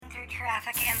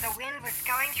traffic, and the wind was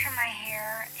going through my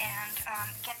hair. And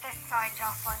get this side,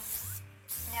 Jocelyn.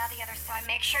 Now the other side.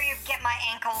 Make sure you get my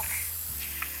ankles.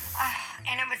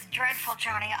 And it was dreadful,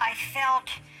 Johnny. I felt,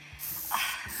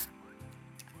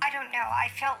 I don't know. I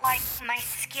felt like my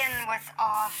skin was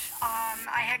off.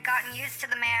 I had gotten used to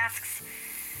the masks.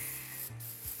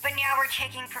 But now we're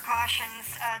taking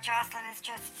precautions. Jocelyn is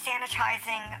just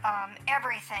sanitizing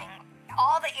everything.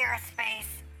 All the airspace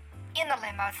in the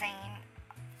limousine.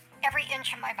 Every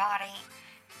inch of my body.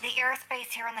 The airspace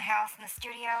here in the house, in the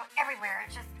studio. Everywhere.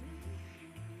 It's just...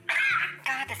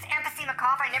 God, this emphysema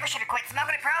cough. I never should have quit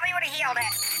smoking. It probably would have healed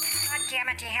it. God damn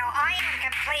it to hell. I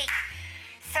am complete.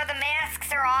 So the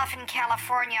masks are off in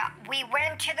California. We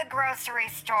went to the grocery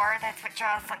store. That's what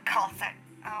Jocelyn calls it.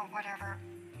 Oh, whatever.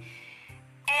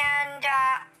 And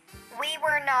we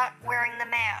were not wearing the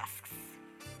masks.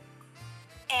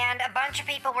 And a bunch of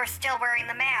people were still wearing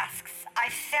the masks. I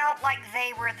felt like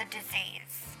they were the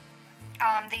disease.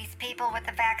 These people with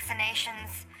the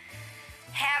vaccinations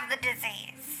have the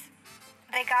disease.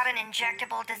 They got an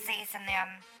injectable disease in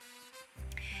them.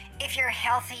 If you're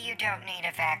healthy, you don't need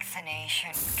a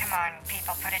vaccination. Come on,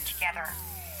 people, put it together.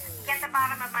 Get the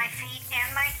bottom of my feet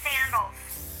and my sandals.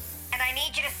 And I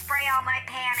need you to spray all my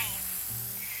panties.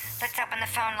 Let's open the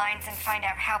phone lines and find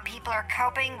out how people are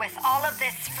coping with all of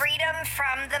this freedom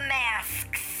from the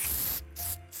masks.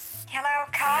 Hello,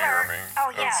 caller. Can you hear me?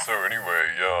 Oh, yeah. So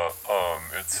anyway,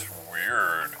 it's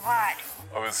weird. What?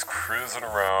 I was cruising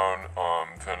around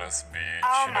Venice Beach,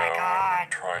 Oh, you my know, God.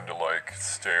 trying to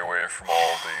stay away from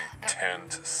all the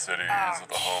tent cities of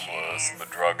the homeless and the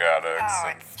drug addicts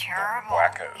and it's terrible. the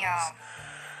wackos. Yeah.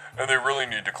 And they really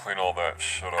need to clean all that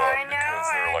shit up I know because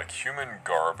they're it. like human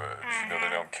garbage. You know, they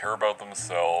don't care about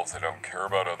themselves. They don't care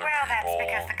about other Well, that's people.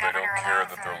 because the They don't governor care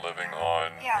allows that they're it. living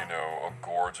on, Yeah. you know, a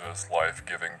gorgeous,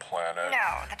 life-giving planet.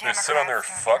 No, the They sit on their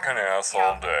Democrats don't fucking care. ass Yeah.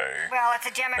 all day. Well, it's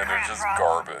a Democrat And they're just problem.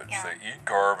 garbage. Yeah. They eat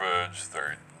garbage.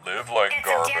 They live like It's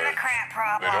garbage. a Democrat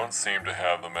problem. They don't seem to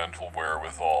have the mental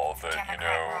wherewithal that, you Democrat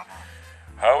know, problem.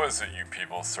 how is it you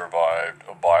people survived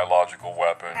a biological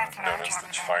weapon That's what known I'm as the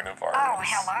talking China about. virus? Oh,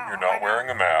 hello. You're I not know. wearing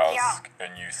a mask, Yeah.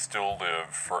 and you still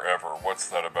live forever. What's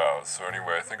that about? So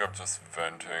anyway, I think I'm just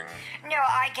venting. No,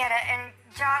 I get it. And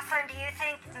Jocelyn, do you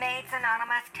think Maids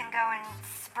Anonymous can go and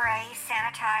spray,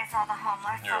 sanitize all the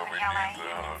homeless Yeah, over we LA need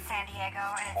and that. San Diego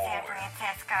and San Totally.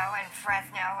 Francisco and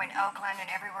Fresno and Oakland and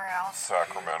everywhere else?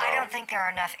 Sacramento. I don't think there are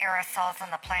enough aerosols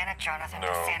on the planet, Jonathan, to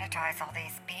No. sanitize all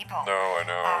these people. No, I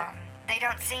know. They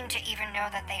don't seem to even know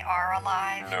that they are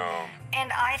alive. No.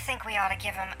 And I think we ought to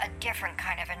give them a different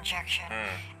kind of injection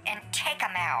and take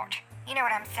them out. You know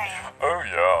what I'm saying? Oh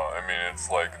yeah, I mean it's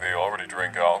like they already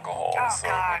drink alcohol, Oh, so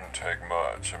God. it wouldn't take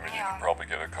much. I mean you Yeah. could probably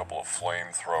get a couple of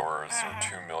flamethrowers or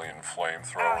 2 million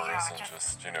flamethrowers Oh, yeah, and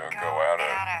just you know, go go at it.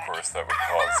 at it. Of course that would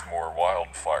cause more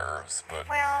wildfires, but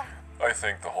Well, I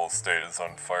think the whole state is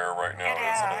on fire right now, It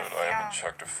isn't is, it? I yeah. haven't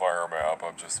checked a fire map.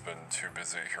 I've just been too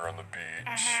busy here on the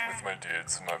beach with my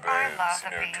dudes and my babes, love you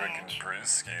the know, drinking beach.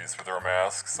 brewskis with our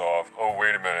masks off. Oh,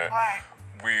 wait a minute. what?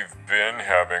 We've been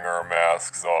having our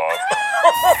masks off.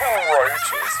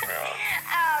 Righteous, man.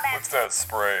 Oh, that's... What's that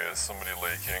spray? Is somebody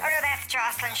leaking? Oh, no, that's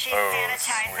Jocelyn. She's Oh,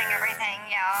 sanitizing sweet. everything,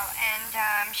 yeah.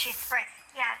 And she's spray...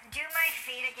 Yeah, do my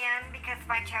feet again because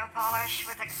my toe polish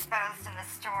was exposed in the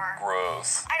store.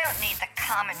 Gross. I don't need the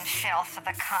common filth of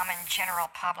the common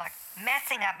general public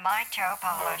messing up my toe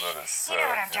polish. that is You know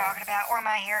what I'm sick, yeah. talking about. Or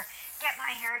my hair. Get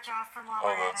my hair, Jocelyn, while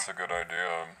Oh, we're at that's it. a good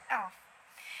idea. Oh,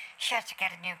 she has to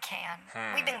get a new can.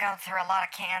 We've been going through a lot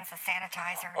of cans of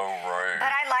sanitizer. Oh, right.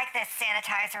 But I like this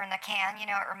sanitizer in the can. You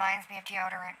know, it reminds me of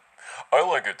deodorant. I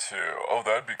like it too. Oh,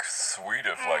 that'd be sweet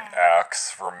if like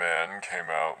Axe for Men came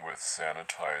out with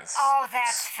sanitized Oh,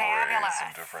 that's sprays fabulous.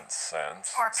 in different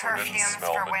scents. Or so it didn't perfumes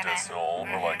smell for women. medicinal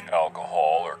or like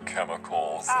alcohol or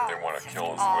chemicals that they want to just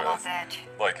kill us all with. of it.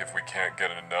 Like if we can't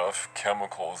get enough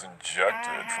chemicals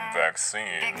injected from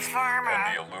vaccines Big pharma.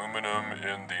 and the aluminum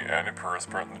in the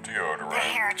antiperspirant in the deodorant, The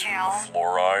hair gel. the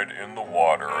fluoride in the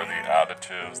water, the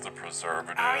additives, the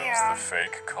preservatives, yeah. the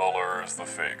fake colors, the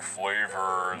fake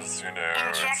flavors, you know,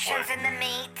 Injections it's like in the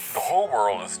meats. the whole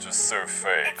world is just so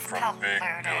fake It's from big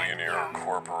polluted, billionaire yeah.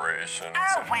 corporations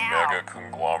Oh, and wow. mega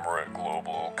conglomerate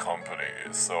global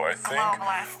companies. So I think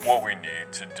Globalists. what we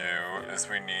need to do is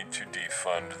we need to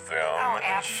defund them Oh,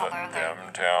 and shut absolutely. them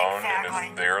down. And Exactly.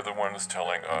 if they're the ones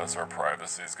telling us our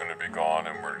privacy is going to be gone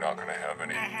and we're not going to have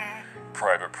any Mm-hmm.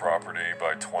 private property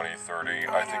by 2030,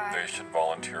 I think they should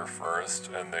volunteer first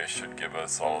and they should give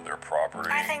us all of their property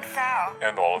I think so.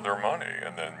 and all of their money.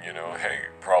 And then, you know, hey,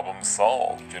 problem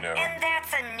solved, you know. And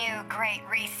that's a new great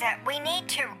reset. We need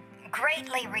to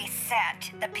greatly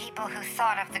reset the people who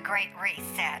thought of the Great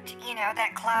Reset. You know,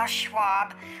 that Klaus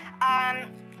Schwab.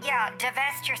 Yeah,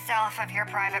 divest yourself of your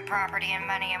private property and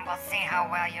money and we'll see how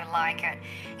well you like it.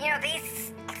 You know,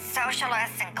 these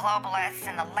socialists and globalists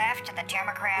and the left and the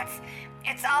Democrats,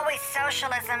 it's always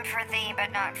socialism for thee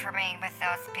but not for me with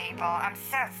those people. I'm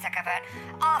so sick of it.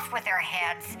 Off with their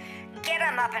heads. Get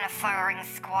them up in a firing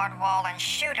squad wall and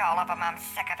shoot all of them. I'm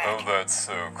sick of it. Oh, that's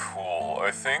so cool. I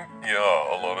think,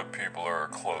 yeah, a lot of people are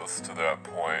close to that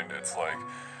point. It's like,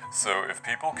 so if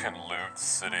people can loot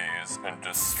cities and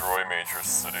destroy major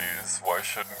cities, why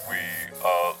shouldn't we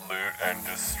loot and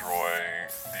destroy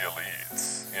the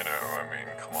elites? You know, I mean,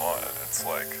 come on. It's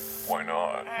like, why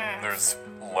not? There's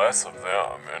less of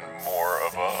them and more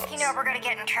of us. You know, we're going to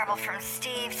get in trouble from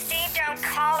Steve. Steve, don't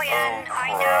call in. Oh,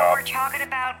 I know crap. we're talking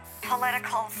about politics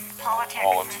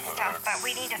and stuff, but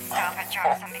we need to stop it,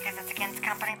 Jonathan, because it's against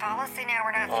company policy now.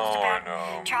 We're not supposed I to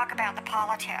know. talk about the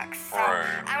politics. So Right.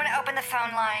 I'm going to open the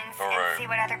phone lines and Alright. see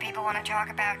what other people want to talk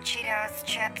about. Cheetos,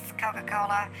 chips,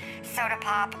 Coca-Cola, soda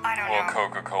pop, I don't Well, know.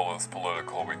 Coca-Cola's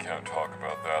political. We can't talk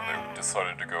about that. They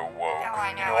decided to go woke. Oh,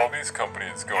 I You know know, all it. these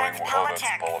companies going, That's well, politics.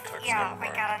 that's politics. Yeah, never we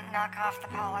mind. gotta knock off the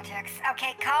politics.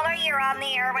 Okay, caller, you're on the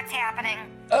air. What's happening?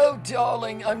 Oh,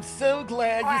 darling, I'm so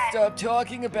glad What? you stopped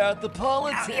talking about the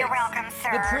politics. Oh, you're welcome,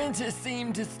 sir. The printers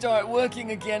seem to start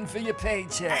working again for your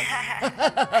paycheck.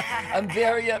 I'm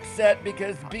very upset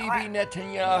because Bibi What?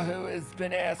 Netanyahu has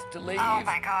been asked to leave. Oh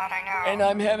my God, I know. And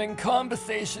I'm having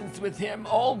conversations with him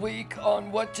all week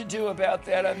on what to do about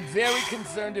that. I'm very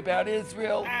concerned about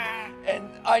Israel, and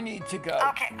I need to go.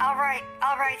 Okay, all right,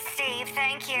 Steve,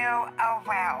 thank you. Oh,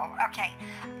 wow, okay.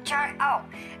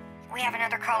 We have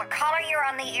another caller. Caller, you're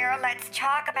on the air. Let's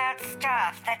talk about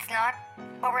stuff. That's not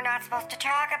what we're not supposed to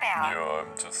talk about. Yeah,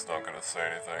 I'm just not gonna say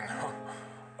anything.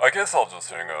 I guess I'll just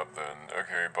hang up then.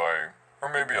 Okay, bye. Or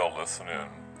maybe I'll listen in.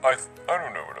 I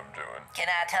don't know what I'm doing. Can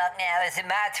I talk now? Is it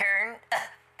my turn?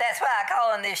 That's why I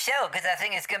call on this show, because I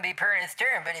think it's going to be Pernod's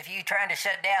turn. But if you're trying to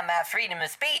shut down my freedom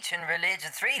of speech and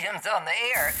religious freedoms on the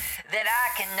air, then I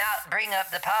cannot bring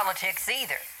up the politics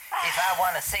either. If I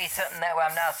want to say something that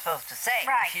I'm not supposed to say,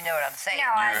 Right. if you know what I'm saying.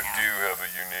 No, I You know. do have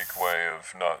a unique way of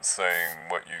not saying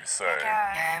what you say.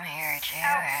 I'm here too,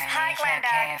 hi, and it's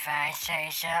Glenda. okay if I say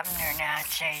something or not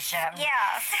say something.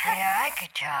 Yes. You know, I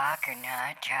could talk or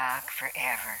not talk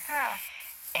forever Huh.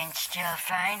 and still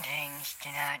find things to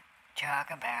not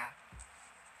talk about.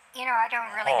 You know, I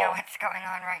don't really know Huh. what's going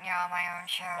on right now on my own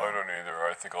show. I don't either.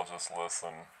 I think I'll just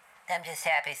listen. I'm just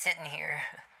happy sitting here.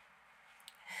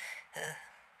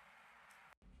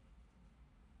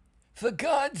 For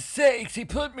God's sakes, he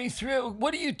put me through.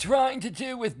 What are you trying to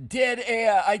do with dead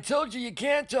air? I told you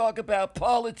can't talk about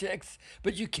politics,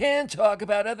 but you can talk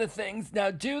about other things. Now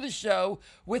do the show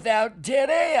without dead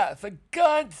air, for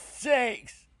God's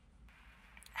sakes.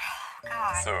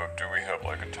 God. So, do we have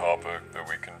like a topic that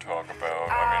we can talk about?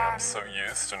 I mean, I'm so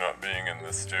used to not being in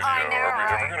the studio. I know, Are we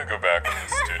right? ever gonna go back in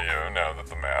the studio now that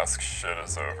the mask shit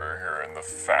is over here in the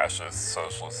fascist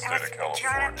socialist state of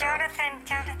California?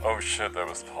 Jonathan. Oh shit, that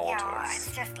was Yeah, politics.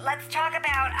 it's just, let's talk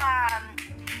about,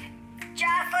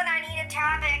 Jocelyn, I need a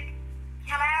topic.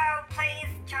 Hello, please.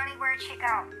 Johnny, where'd she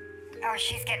go? Oh,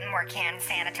 she's getting more hand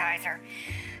sanitizer.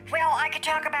 Well, I could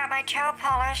talk about my toe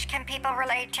polish. Can people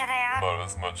relate to that? About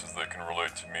as much as they can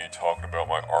relate to me talking about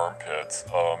my armpits.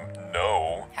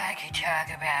 No. I could talk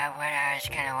about what I was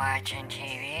gonna watch on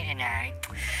TV tonight.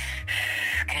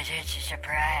 Cause it's a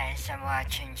surprise. I'm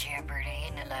watching Jeopardy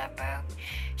in the Love Boat.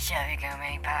 So we go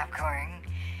make popcorn.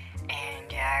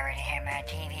 And I already had my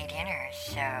TV dinner,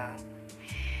 so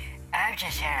I've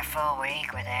just had a full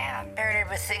week with that. Bernard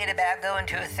was thinking about going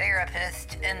to a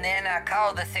therapist, and then I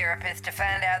called the therapist to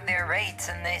find out their rates,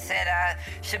 and they said I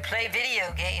should play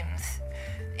video games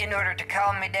in order to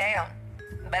calm me down.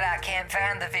 But I can't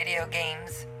find the video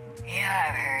games. Yeah,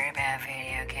 I've heard about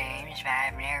video games, but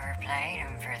I've never played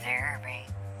them for therapy.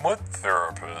 What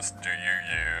therapist do you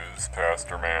use,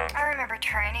 Pastor Man? I remember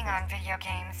training on video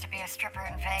games to be a stripper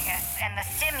in Vegas, and the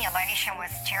simulation was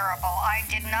terrible. I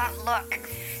did not look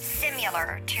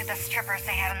similar to the strippers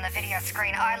they had on the video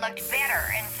screen. I looked better,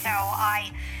 and so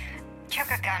I took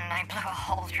a gun and I blew a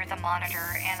hole through the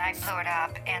monitor, and I blew it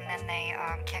up, and then they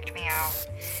kicked me out.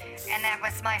 And that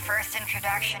was my first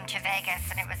introduction to Vegas,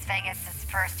 and it was Vegas's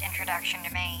first introduction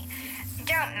to me.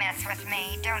 Don't mess with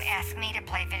me. Don't ask me to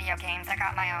play video games. I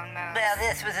got my own moves. Well,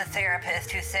 this was a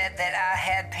therapist who said that I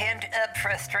had pent up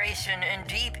frustration and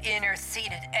deep inner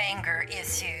seated anger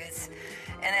issues.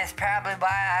 And that's probably why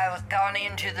I was gone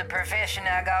into the profession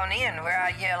I gone in, where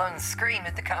I yell and scream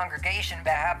at the congregation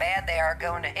about how bad they are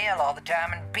going to hell all the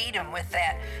time and beat them with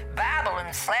that Bible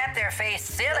and slap their face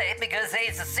silly because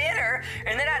they's a sinner.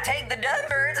 And then I take the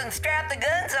dumbbirds and strap the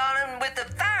guns on them with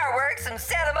the fireworks and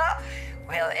set them up.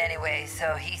 Well, anyway,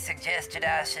 so he suggested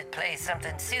I should play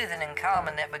something soothing and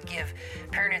calming that would give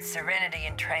Pernod serenity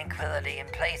and tranquility,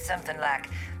 and play something like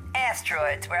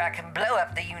Asteroids, where I can blow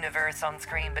up the universe on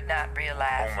screen but not in real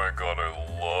life. Oh my god, I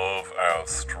love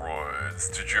Asteroids.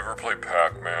 Did you ever play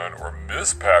Pac-Man? Or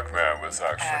Miss Pac-Man was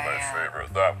actually my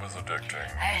favorite. That was addicting.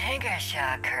 I think I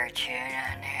saw a cartoon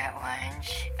on that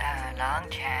once a long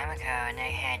time ago, and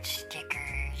they had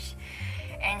stickers.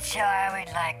 And so I would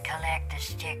collect the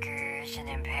stickers and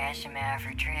then pass them out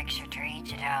for tricks or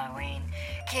treats at Halloween.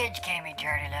 Kids gave me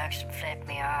dirty looks and flipped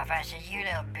me off. I said, "You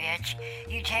little bitch,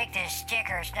 you take this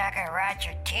sticker, it's not gonna rot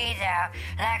your teeth out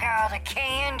like all the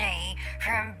candy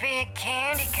from big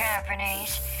candy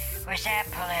companies." Was that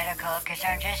political? 'Cause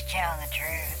I'm just telling the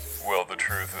truth. Well, the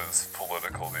truth is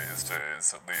political these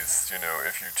days. At least,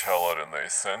 if you tell it and they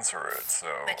censor it, so...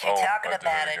 But you're talking I did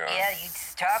about it. again. Yeah,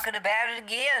 you're talking about it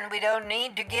again. We don't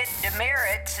need to get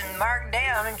demerits and marked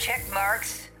down and check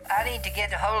marks. I need to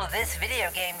get a hold of this video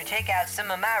game to take out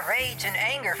some of my rage and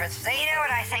anger for Satan. You know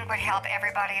what I think would help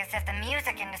everybody is if the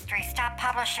music industry stopped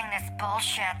publishing this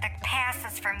bullshit that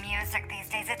passes for music these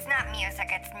days. It's not music,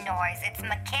 it's noise. It's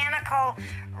mechanical,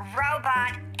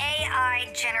 robot,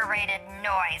 AI-generated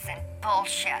noise and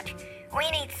bullshit. We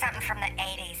need something from the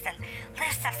 80s that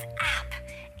lifts us up.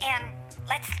 And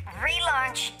let's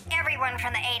relaunch everyone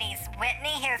from the 80s.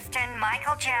 Whitney Houston,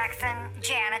 Michael Jackson,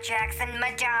 Janet Jackson,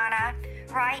 Madonna,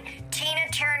 right? Tina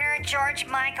Turner, George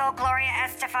Michael, Gloria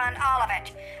Estefan, all of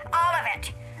it. All of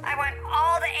it. I want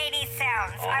all the 80s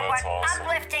sounds. Oh, I want that's awesome.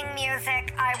 uplifting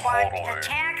music. I want Totally. the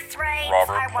tax rates.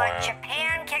 Robert I want Plant.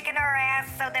 Japan kicking our ass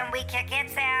so then we kick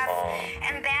its ass.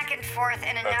 And back and forth,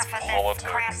 and enough of politics.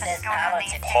 this crap that's That's going on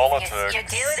these days. Politics. You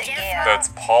do it It's again. That's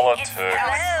It's politics.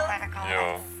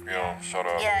 political. Shut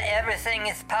up. Yeah, everything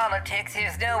is politics.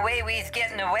 There's no way we's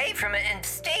getting away from it. And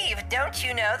Steve, don't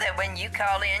you know that when you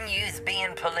call in, you's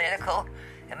being political?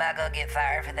 Am I gonna get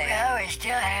fired for that? Well, we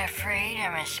still have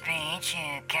freedom of speech,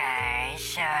 you guys.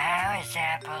 So how is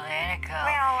that political?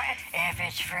 Well, If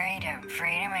it's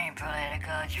freedom ain't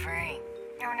political, it's free.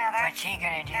 no, that's What's he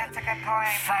gonna do? a good point.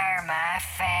 Fire my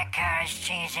fat cottage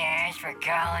cheese ass for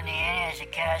calling in as a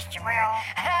customer? Well-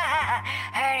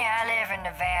 Honey, I live in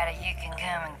Nevada. You can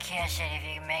come and kiss it if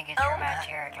you can make it through my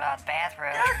terry cloth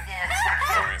bathrobe.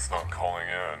 So he's not calling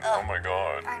in. Oh my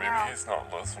god. I know. Maybe he's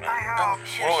not listening. I hope.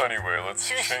 Well, anyway, let's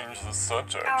Shush. change the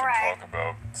subject All and right. talk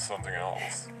about something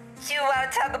else. You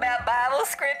want to talk about Bible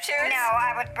scriptures? No,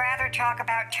 I would rather talk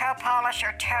about toe polish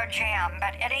or toe jam,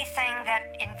 but anything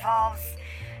that involves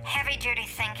heavy-duty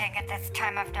thinking at this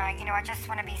time of night. I just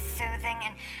want to be soothing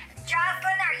and...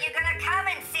 Jocelyn, are you going to come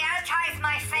and sanitize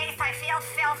my face? I feel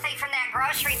filthy from that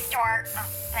grocery store. Oh,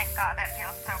 thank God, that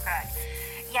feels so good.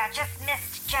 Yeah, just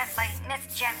mist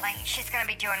gently. She's going to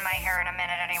be doing my hair in a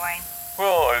minute anyway.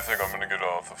 Well, I think I'm gonna get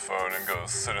off the phone and go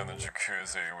sit in the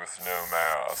jacuzzi with no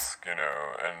mask, and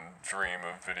dream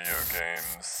of video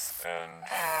games, and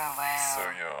Oh, wow. so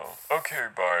yeah. Okay,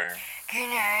 bye.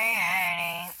 Good night,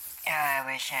 honey. Oh, I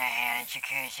wish I had a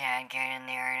jacuzzi. I'd get in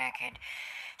there and I could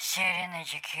sit in the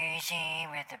jacuzzi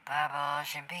with the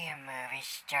bubbles and be a movie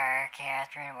star,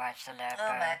 Catherine. Watch the Love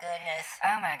Oh my Boat. goodness.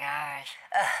 Oh my gosh.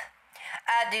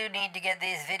 I do need to get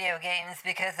these video games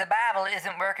because the Bible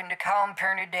isn't working to calm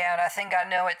Pernod down. I think I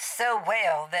know it so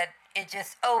well that it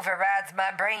just overrides my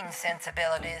brain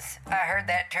sensibilities. I heard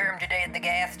that term today at the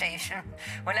gas station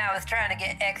when I was trying to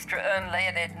get extra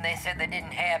unleaded, and they said they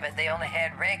didn't have it. They only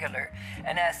had regular.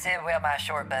 And I said, well, my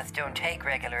short bus don't take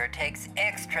regular. It takes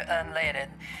extra unleaded.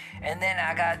 And then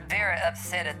I got very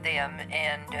upset at them,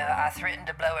 and I threatened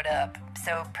to blow it up.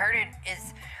 So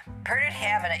Pernod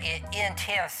having an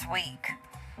intense week.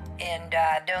 And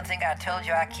I don't think I told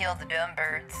you I killed the dumb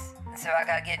birds. So I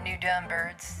gotta get new dumb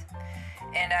birds.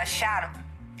 And I shot him.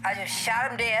 I just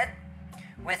shot him dead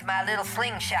with my little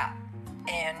slingshot.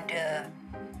 And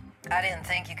I didn't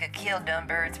think you could kill dumb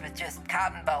birds with just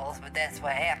cotton balls, but that's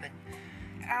what happened.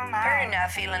 Oh my. Pernod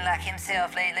not feeling like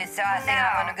himself lately, so I think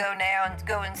I'm gonna go now and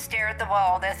go and stare at the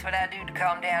wall. That's what I do to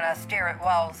calm down. I stare at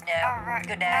walls now. All right.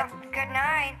 Good night. Good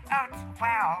night. Oh,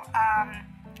 wow.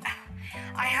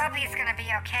 I hope he's gonna be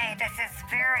okay. This is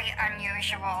very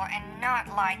unusual and not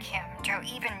like him to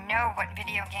even know what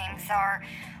video games are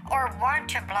or want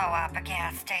to blow up a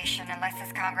gas station unless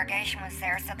his congregation was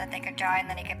there so that they could die and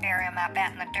then he could bury him out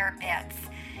back in the dirt pits.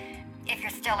 If you're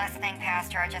still listening,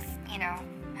 Pastor, I just,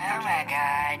 Oh my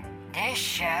God. This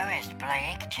show is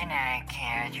bleak tonight,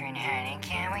 Catherine, honey.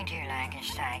 Can we do like a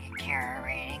psychic tarot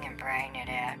reading and brighten it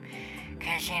up?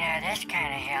 'Cause, this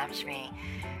kind of helps me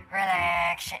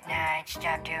relax at night,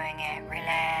 stop doing it,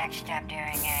 relax, stop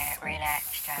doing it, relax,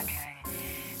 stop doing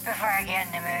it. Before I get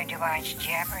in the mood to watch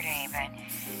Jeopardy, but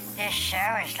this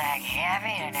show is like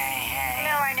heavy tonight, honey.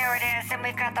 No, I know it is, and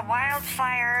we've got the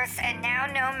wildfires, and now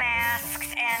no masks,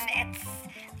 and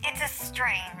it's a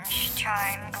strange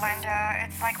time, Glenda.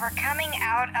 It's like we're coming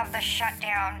out of the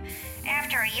shutdown.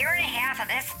 After a year and a half of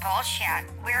this bullshit,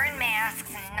 wearing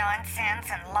masks and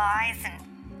nonsense and lies and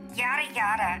yada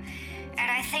yada. And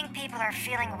I think people are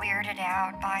feeling weirded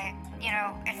out by,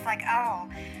 it's like, oh,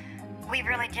 we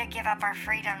really did give up our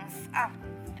freedoms. Oh,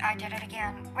 I did it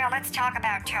again. Well, let's talk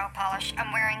about toe polish.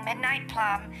 I'm wearing Midnight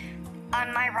Plum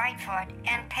on my right foot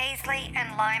and paisley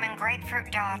and lime and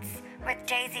grapefruit dots with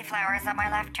daisy flowers on my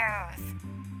left toes.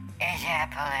 Is that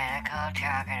political,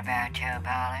 talking about toe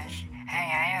polish?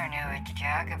 Hey, I don't know what to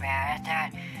talk about. I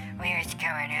thought we was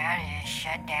coming out of this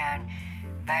shutdown.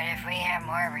 But if we have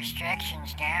more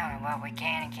restrictions now on what we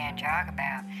can and can't talk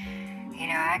about,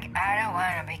 I don't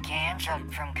want to be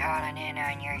canceled from calling in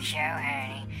on your show,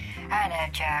 honey. I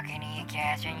love talking to you,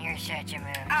 Catherine. You're such a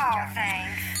movie Oh, star.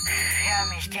 thanks. Help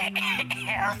me stay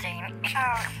healthy.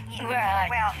 Oh,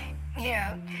 Well,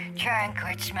 try and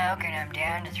quit smoking. I'm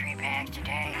down to 3 packs a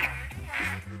day.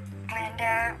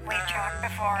 Glenda, we talked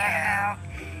before about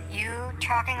you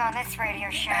talking on this radio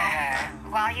show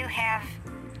while you have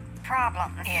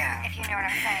problems, if you know what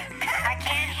I'm saying. I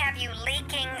can't have you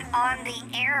leaking on the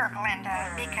air,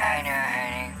 Glenda, because I know,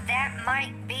 honey. that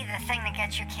might be the thing that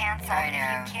gets you canceled I if know,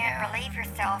 you can't yeah. relieve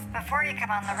yourself before you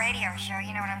come on the radio show,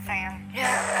 you know what I'm saying?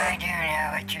 Yeah, I do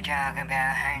know what you're talking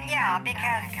about, honey. Yeah,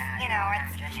 because, Oh, God.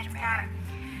 it's not...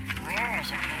 Where is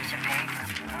a piece of paper?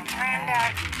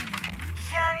 Glenda,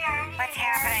 what's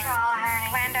happening?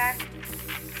 Glenda,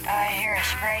 I hear a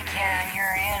spray can on your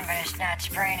end, but it's not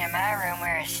spraying in my room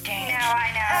where it stinks. no,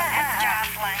 I know, it's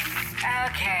Jocelyn.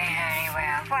 Okay, honey,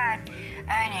 well, What?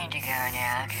 I need to go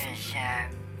now, because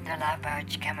the Love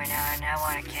Boat's coming on. I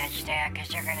want to catch that, because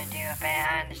they're going to do a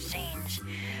behind the scenes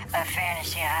of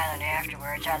Fantasy Island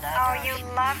afterwards. I love Oh, those. you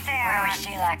love Where we that.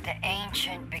 see like the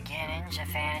ancient beginnings of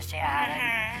Fantasy Island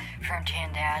from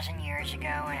 10,000 years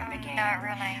ago when it began. Not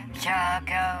really. So I'll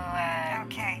go,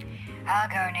 Okay. I'll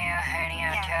go now, honey.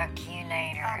 I'll Yeah. talk to you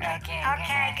later. Okay,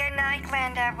 Okay, good night,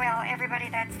 Glenda. Well, everybody,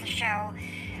 that's the show.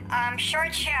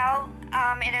 Short show.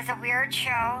 It is a weird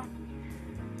show.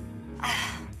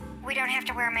 We don't have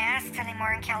to wear masks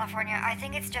anymore in California. I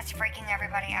think it's just freaking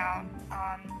everybody out.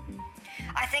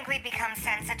 I think we've become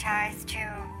sensitized to...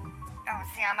 Oh,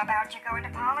 see, I'm about to go into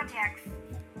politics.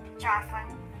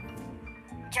 Jocelyn?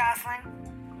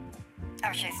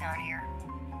 Oh, she's not here.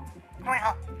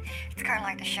 Well, it's kind of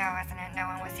like the show, isn't it? No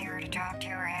one was here to talk to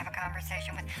or have a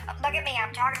conversation with. Look at me,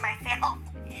 I'm talking to myself.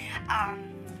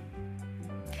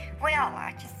 Well,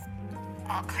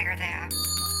 I'll clear that.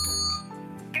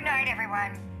 Good night,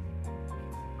 everyone.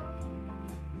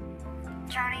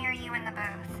 Johnny, are you in the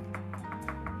booth?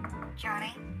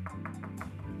 Johnny?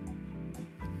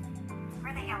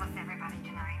 Where the hell is everybody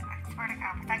tonight? I swear to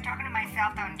God, was I talking to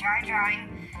myself the entire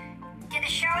time? Did the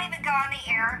show even go on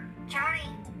the air? Johnny?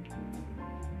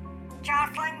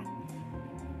 Jocelyn?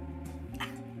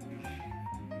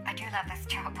 I do love this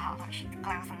toe polish. It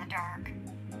glows in the dark.